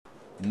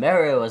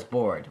Mario was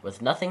bored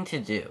with nothing to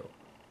do.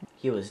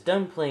 He was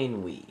done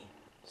playing Wii,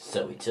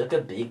 so he took a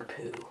big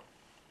poo.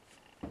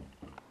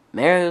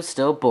 Mario was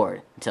still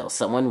bored until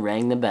someone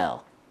rang the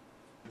bell.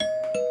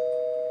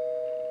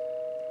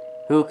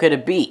 Who could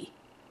it be?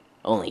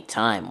 Only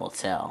time will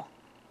tell.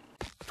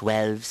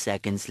 12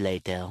 seconds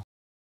later.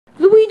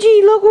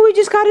 Luigi, look what we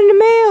just got in the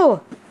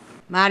mail!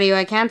 Mario,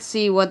 I can't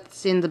see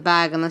what's in the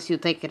bag unless you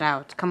take it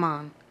out. Come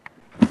on.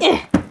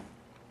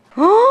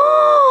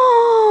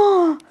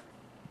 Oh!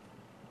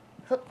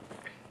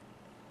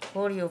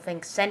 Who do you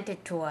think sent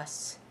it to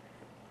us?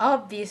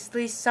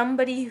 Obviously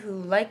somebody who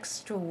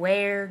likes to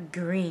wear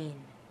green.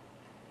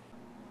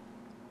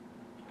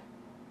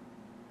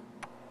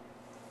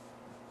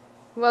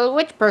 Well,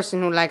 which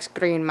person who likes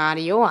green,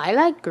 Mario? I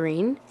like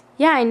green.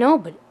 Yeah, I know,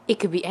 but it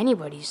could be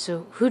anybody,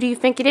 so who do you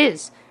think it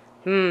is?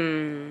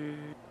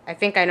 I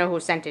think I know who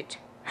sent it.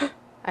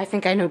 I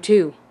think I know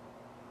too.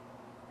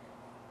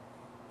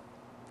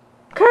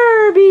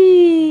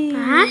 Kirby!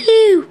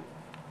 Hi.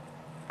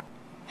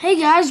 Hey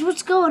guys,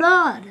 what's going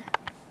on?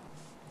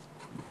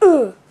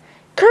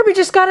 Kirby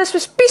just got us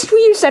this Beast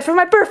Wii U set for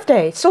my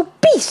birthday, so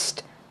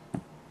Beast!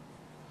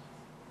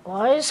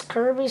 Why is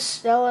Kirby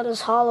still in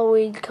his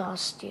Halloween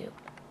costume?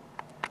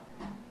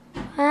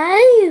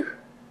 Hi.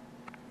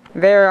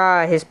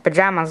 They're, his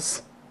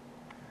pajamas.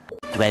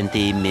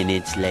 20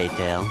 minutes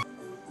later.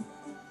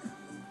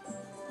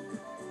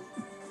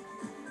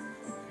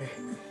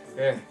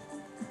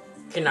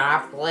 Can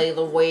I play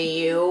the Wii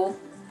U?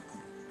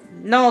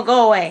 No,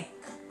 go away.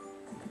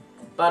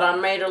 But I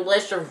made a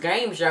list of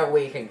games that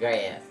we can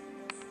get.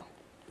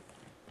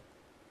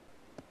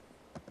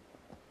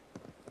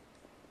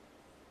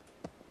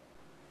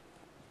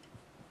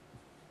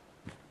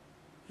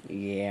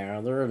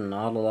 Yeah, there are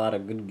not a lot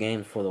of good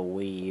games for the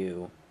Wii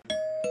U.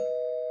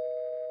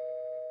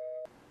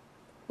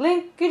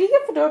 Link, could you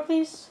get the door,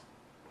 please?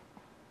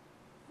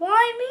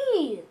 Why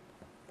me?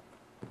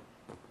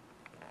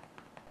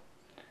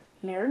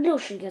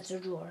 Marigold gets a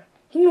drawer.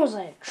 He knows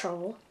I have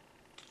trouble.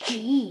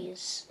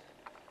 Jeez.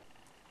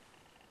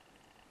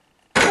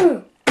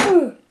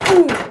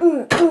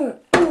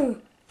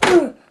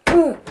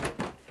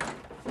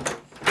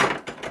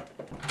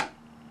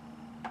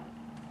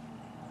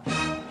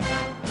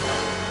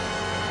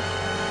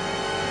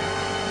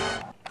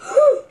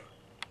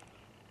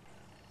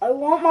 I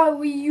want my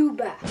Wii U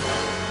back.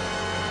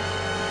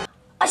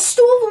 I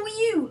stole the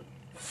Wii U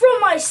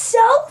from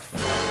myself?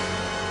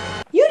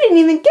 You didn't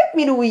even get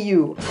me the Wii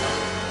U!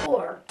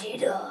 Or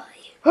did I?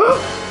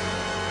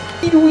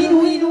 Wii U, Wii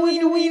U, Wii U, Wii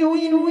U, Wii U,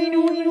 Wii U, Wii U, Wii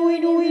U, Wii U,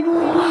 Wii U, Wii U,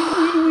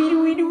 Wii U.